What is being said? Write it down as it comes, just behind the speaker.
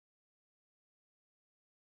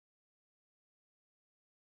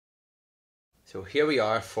So here we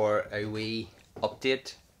are for a wee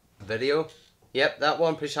update video. Yep, that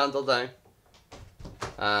one, push handle down.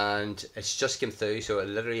 And it's just came through, so I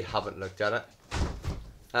literally haven't looked at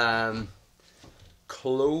it.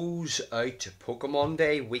 Close out Pokemon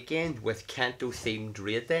Day weekend with Kanto themed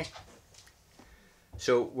raid day.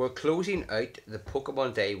 So we're closing out the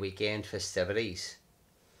Pokemon Day weekend festivities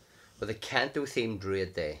with a Kanto themed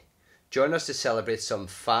raid day. Join us to celebrate some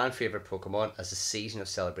fan favourite Pokemon as the season of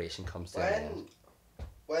celebration comes to an end.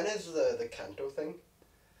 When is the Kanto thing?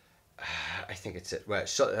 I think it's it. Well,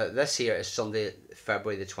 so, this year is Sunday,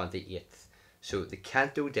 February the 28th. So the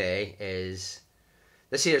Kanto Day is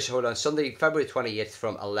this year's Sunday, February 28th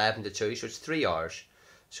from 11 to 2. So it's 3 hours.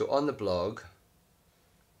 So on the blog,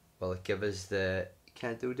 will it give us the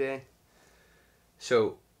Kanto Day?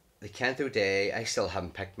 So the Kanto Day, I still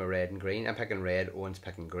haven't picked my red and green. I'm picking red. Owen's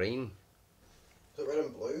picking green. Is it red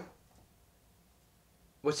and blue?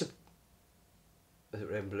 Is it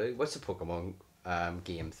red and blue? What's the Pokemon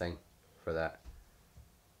game thing for that?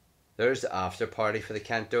 There's the after party for the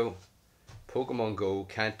Kanto. Pokemon Go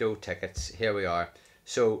Kanto tickets. Here we are.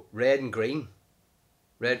 So red and green.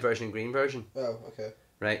 Red version and green version. Oh, okay.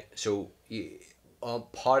 Right. So you,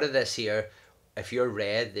 part of this here, if you're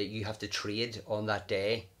red, that you have to trade on that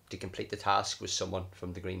day to complete the task with someone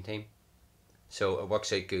from the green team. So it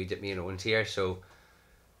works out good that me and Owen's here. So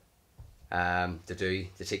to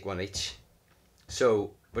take one each.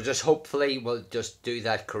 So we'll just hopefully we'll just do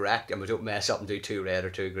that correct and we don't mess up and do 2 red or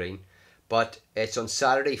 2 green. But it's on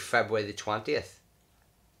Saturday, February the 20th.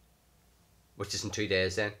 Which is in 2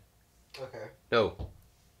 days then. Okay. No.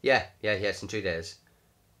 Yeah, it's in 2 days.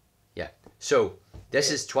 Yeah. So this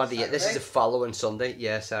is 28th. Saturday? This is the following Sunday.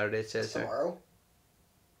 Yeah, Saturday it says there. Tomorrow?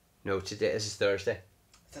 No, today. This is Thursday.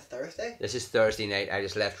 It's a Thursday? This is Thursday night. I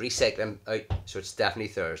just left recycling out, so it's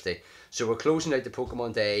definitely Thursday. So we're closing out the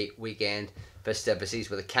Pokemon Day weekend festivities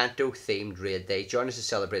with a Kanto themed raid day. Join us to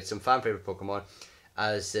celebrate some fan favourite Pokemon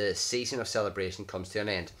as the season of celebration comes to an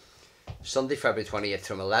end. Sunday, February 20th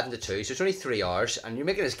from 11 to 2, so it's only 3 hours, and you're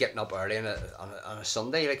making us getting up early on a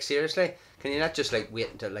Sunday. Like, seriously, can you not just like wait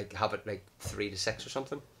until like have it like 3 to 6 or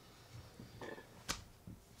something?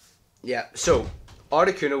 Yeah. So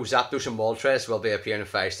Articuno, Zapdos, and Moltrese will be appearing in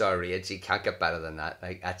 5-star raids. You can't get better than that.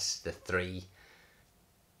 Like, that's the 3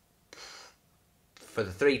 for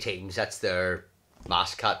the 3 teams. That's their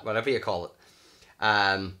mascot, whatever you call it.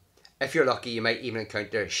 If you're lucky, you might even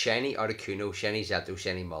encounter Shiny Articuno, Shiny Zapdos,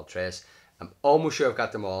 Shiny Moltrese. I'm almost sure I've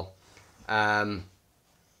got them all.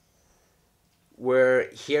 We're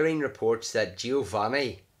hearing reports that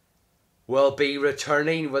Giovanni will be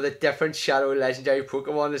returning with a different Shadow Legendary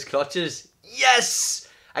Pokemon in his clutches. Yes!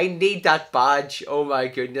 I need that badge. Oh my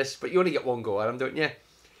goodness. But you only get one go at him, don't you?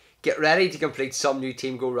 Get ready to complete some new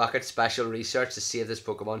Team Go Rocket special research to save this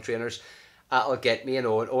Pokemon trainers. That'll get me and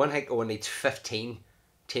Owen. I think Owen needs 15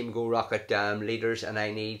 Team Go Rocket leaders and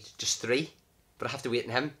I need just 3. But I have to wait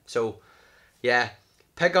on him. So, yeah.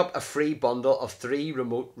 Pick up a free bundle of 3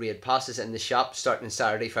 remote raid passes in the shop starting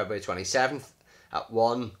Saturday, February 27th at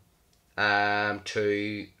 1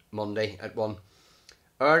 to Monday at 1.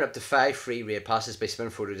 Earn up to 5 free raid passes by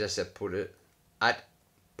spinning photo discs at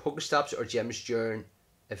Pokestops or gyms during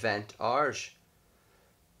event hours.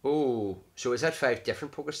 Oh, so is that 5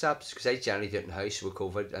 different Pokestops? Because I generally do it in the house with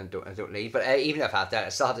COVID and I don't leave. But even if I had that, I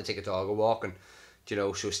still have to take a dog a walk, and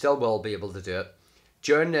so still will be able to do it.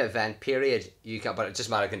 During the event period, you can, but it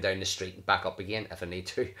doesn't matter going down the street and back up again if I need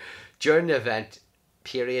to. During the event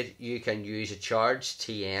period, you can use a charged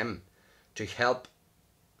TM to help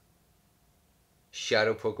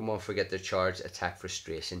Shadow Pokemon forget their charge attack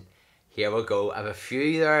frustration. Here we go. I have a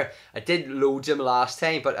few there. I did loads of them last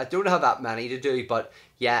time, but I don't have that many to do. But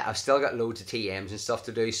yeah, I've still got loads of TMs and stuff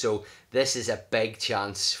to do. So this is a big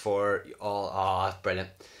chance for all. Oh, brilliant.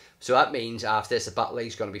 So that means after this, the Battle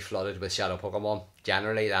League's going to be flooded with Shadow Pokemon.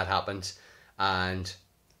 Generally, that happens. And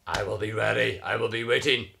I will be ready. I will be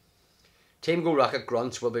waiting. Team Go Rocket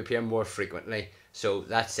grunts will be appearing more frequently. So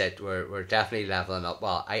that's it. We're definitely leveling up.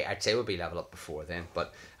 Well, I'd say we'll be level up before then.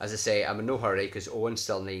 But as I say, I'm in no hurry because Owen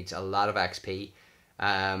still needs a lot of XP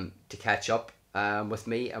to catch up with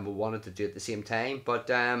me. And we wanted to do it at the same time. But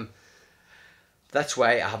that's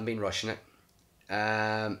why I haven't been rushing it.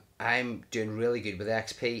 I'm doing really good with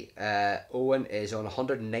XP. Owen is on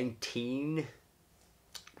 119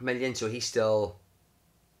 million. So he's still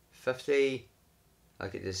 50.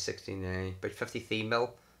 Like it is 69. About 53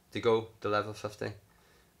 mil to go to level 50.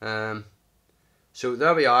 So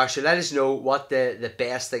there we are. So let us know what the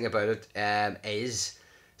best thing about it is.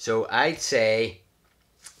 So I'd say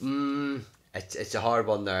it's a hard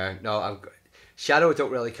one there. No, Shadow I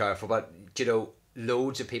don't really care for, but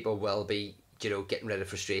loads of people will be getting rid of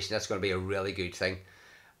frustration. That's going to be a really good thing.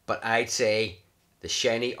 But I'd say the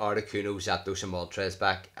shiny Articuno, Zapdos and Moltrese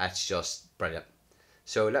back, that's just brilliant.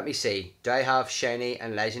 So let me see. Do I have shiny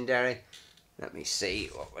and legendary? Let me see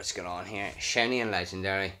what's going on here. Shiny and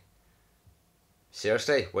legendary.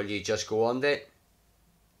 Seriously, will you just go on it?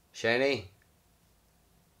 Shiny.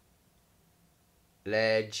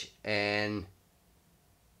 Ledge and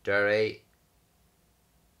Derry.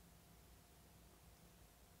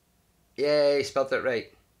 Yay, spelled it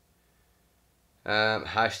right.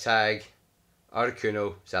 Hashtag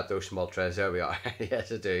Articuno, Zapdos, Moltrese. There we are.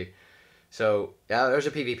 Yes, I do. So, yeah, there's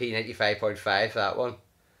a PvP 95.5, that one.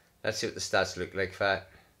 Let's see what the stats look like for that.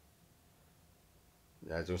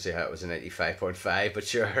 I don't see how it was a 95.5, but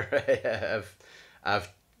sure. I've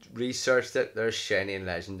researched it. There's shiny and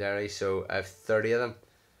legendary, so I have 30 of them.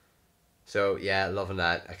 So, yeah, loving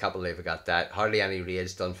that. I can't believe I got that. Hardly any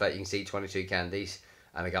raids done for it. You can see 22 candies,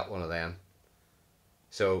 and I got one of them.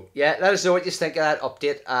 So, yeah, let us know what you think of that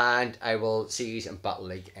update, and I will see you in Battle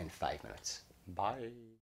League in 5 minutes. Bye.